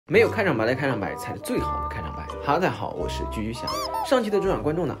没有开场白的开场白才是最好的开场白。哈喽，大家好，我是居居侠。上期的中奖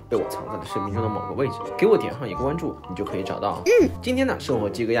观众呢，被我藏在了视频中的某个位置，给我点上一个关注，你就可以找到。今天呢是我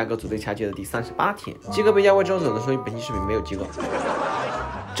鸡哥鸭哥组队掐鸡的第38天，鸡哥被鸭怪抓走了，所以本期视频没有鸡哥。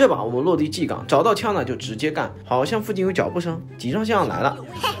这把我们落地 G 岗，找到枪呢就直接干，好像附近有脚步声，集装箱来了。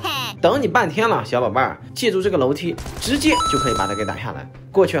等你半天了，小宝贝儿，借助这个楼梯，直接就可以把他给打下来。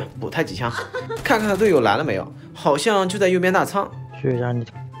过去补他几枪，看看他队友来了没有，好像就在右边大仓。学长，你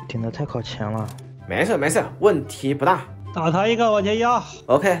顶得太靠前了。没事没事，问题不大。打他一个往前压。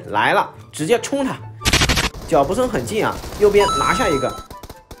OK， 来了，直接冲他。脚步声很近啊，右边拿下一个，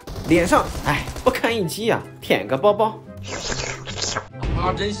脸上哎不堪一击啊，舔个包包。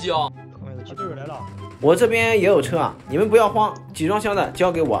啊，真香！队友来了。我这边也有车啊，你们不要慌，集装箱的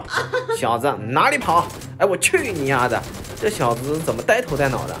交给我。小子哪里跑？哎，我去你丫的！这小子怎么呆头呆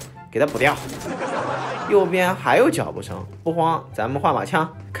脑的？给他补掉。右边还有脚步声，不慌，咱们换把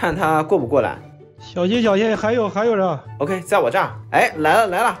枪，看他过不过来。小心小心，还有人。OK， 在我这儿。哎，来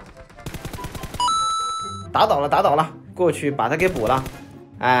了，打倒了，过去把他给补了。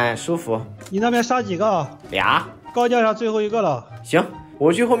哎，舒服。你那边杀几个？俩。高架上最后一个了。行，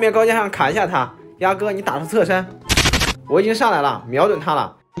我去后面高架上砍一下他。鸭哥，你打出侧身，我已经上来了，瞄准他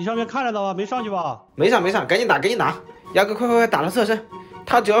了。你上面看着的吗？没上去吧？没上，赶紧打！鸭哥，快，打了侧身，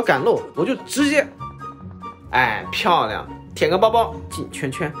他只要敢露，我就直接，哎，漂亮，舔个包包进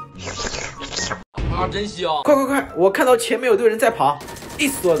圈圈。啊，真香！快，我看到前面有队人在跑，一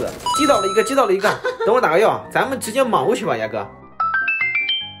梭子击倒了一个，等我打个药，咱们直接莽过去吧，鸭哥。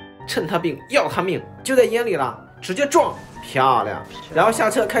趁他病要他命，就在眼里了，直接撞。漂亮，然后下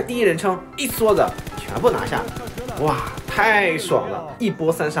车开第一人称，一梭子全部拿下，哇，太爽了，一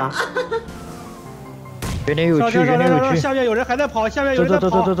波3杀。原来有趣，下面有人还在跑，下面有人在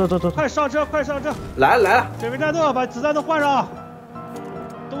跑，走，快上车！来了，准备战斗，把子弹都换上。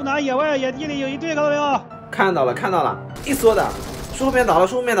东南野外野地里有一队，看到没有？看到了，一梭子，树后面倒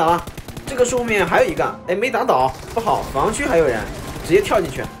了，这个树后面还有一个，哎，没打倒，不好，防区还有人，直接跳进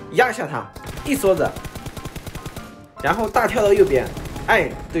去压一下他，一梭子。然后大跳到右边，哎，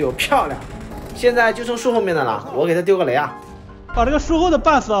队友漂亮！现在就剩树后面的了，我给他丢个雷啊，把这个树后的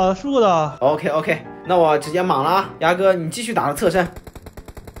绊死了，树后的。OK， 那我直接莽了啊，鸭哥你继续打了侧身，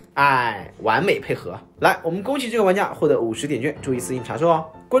哎，完美配合。来，我们恭喜这个玩家获得50点券，注意私信查收哦。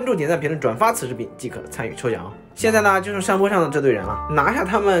关注、点赞、评论、转发此视频即可参与抽奖哦。现在呢，就剩山坡上的这队人了，拿下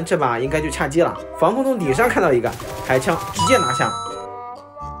他们这把应该就掐鸡了。防空洞顶上看到一个，开枪直接拿下。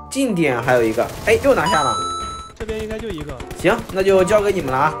近点还有一个，哎，又拿下了。这边应该就一个。行，那就交给你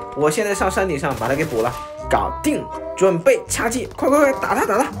们了啊！我现在上山顶上把他给补了，搞定，准备掐鸡，快，打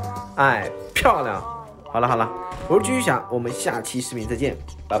他！哎，漂亮！好了，我是居居侠，我们下期视频再见，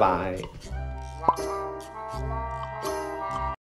拜拜。